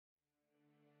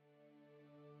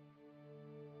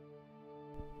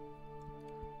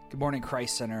Good morning,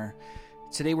 Christ Center.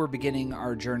 Today we're beginning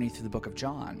our journey through the book of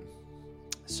John.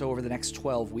 So over the next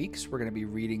 12 weeks, we're going to be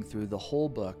reading through the whole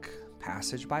book,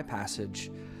 passage by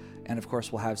passage. And of course,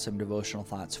 we'll have some devotional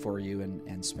thoughts for you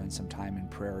and spend some time in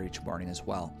prayer each morning as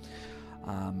well.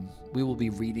 We will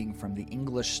be reading from the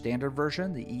English Standard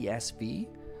Version, the ESV,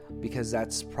 because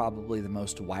that's probably the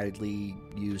most widely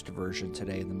used version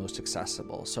today and the most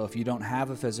accessible. So if you don't have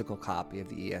a physical copy of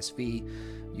the ESV,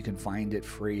 you can find it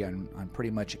free on pretty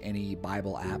much any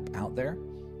Bible app out there,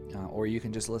 or you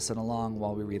can just listen along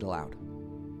while we read aloud.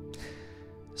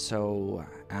 So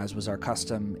as was our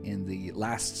custom in the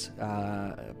last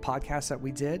podcast that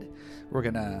we did, we're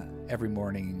going to every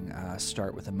morning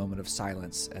start with a moment of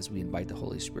silence as we invite the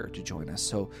Holy Spirit to join us.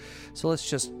 So let's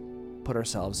just put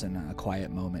ourselves in a quiet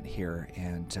moment here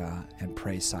and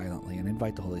pray silently and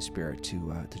invite the Holy Spirit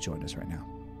to join us right now.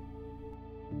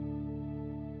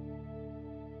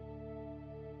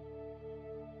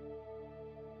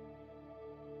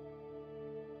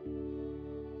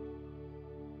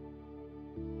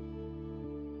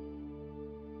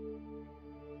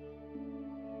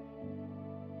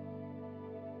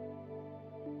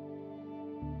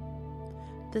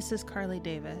 This is Carly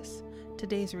Davis.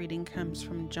 Today's reading comes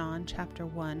from John chapter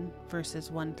 1,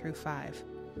 verses 1 through 5.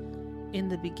 In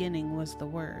the beginning was the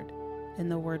Word,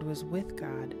 and the Word was with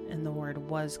God, and the Word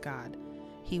was God.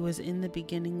 He was in the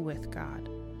beginning with God.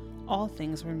 All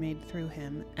things were made through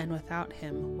him, and without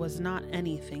him was not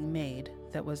anything made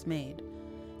that was made.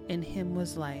 In him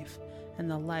was life, and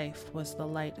the life was the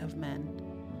light of men.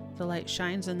 The light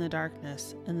shines in the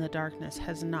darkness, and the darkness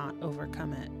has not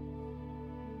overcome it.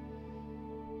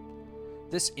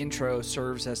 This intro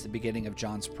serves as the beginning of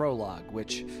John's prologue,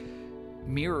 which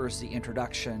mirrors the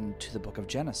introduction to the book of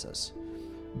Genesis.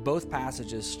 Both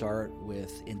passages start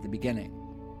with "in the beginning."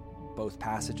 Both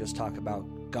passages talk about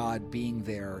God being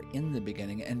there in the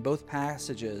beginning, and both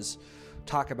passages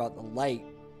talk about the light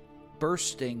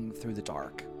bursting through the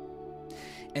dark.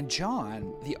 And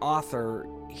John, the author,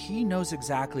 he knows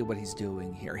exactly what he's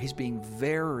doing here. He's being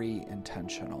very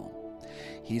intentional.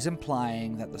 He's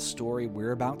implying that the story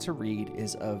we're about to read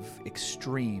is of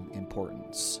extreme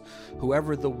importance.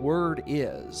 Whoever the Word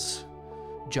is,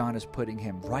 John is putting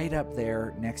him right up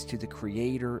there next to the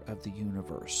creator of the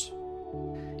universe.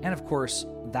 And of course,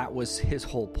 that was his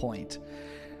whole point.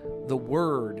 The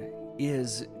Word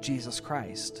is Jesus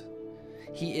Christ.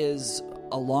 He is,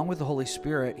 along with the Holy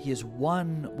Spirit, he is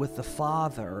one with the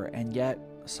Father and yet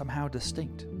somehow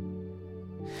distinct.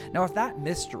 Now, if that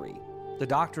mystery, the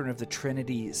doctrine of the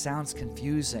Trinity, sounds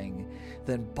confusing,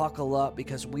 then buckle up,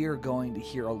 because we are going to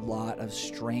hear a lot of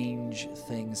strange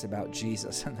things about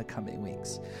Jesus in the coming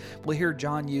weeks. We'll hear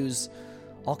John use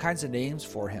all kinds of names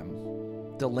for him: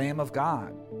 the Lamb of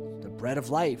God, the bread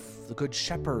of life, the Good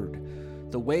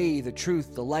Shepherd, the way, the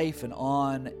truth, the life, and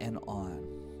on and on.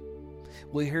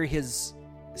 We'll hear his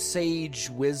sage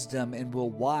wisdom, and we'll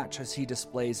watch as he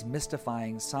displays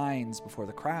mystifying signs before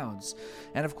the crowds.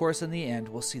 And of course, in the end,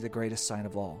 we'll see the greatest sign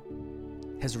of all,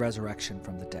 his resurrection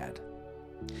from the dead.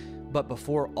 But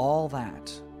before all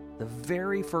that, the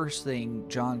very first thing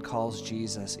John calls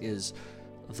Jesus is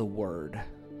the Word,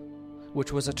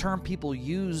 which was a term people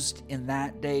used in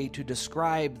that day to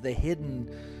describe the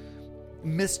hidden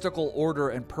mystical order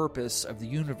and purpose of the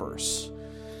universe.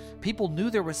 People knew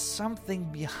there was something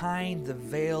behind the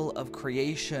veil of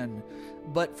creation,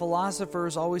 but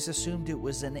philosophers always assumed it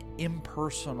was an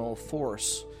impersonal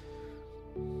force.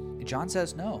 John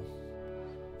says no.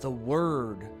 The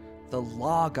Word, the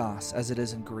logos as it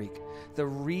is in Greek, the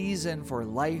reason for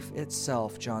life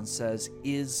itself, John says,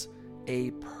 is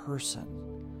a person,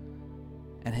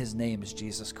 and his name is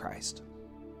Jesus Christ.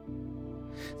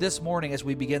 This morning, as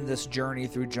we begin this journey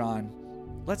through John,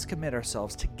 let's commit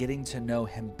ourselves to getting to know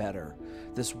him better.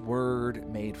 This Word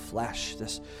made flesh,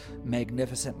 this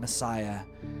magnificent Messiah,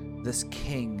 this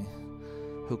King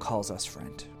who calls us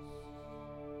friend.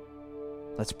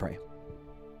 Let's pray.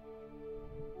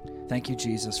 Thank you,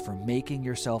 Jesus, for making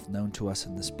yourself known to us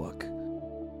in this book.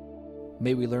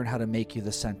 May we learn how to make you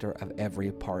the center of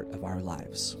every part of our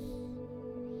lives.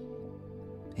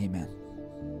 Amen.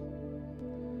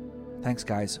 Thanks,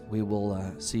 guys. We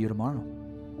will see you tomorrow.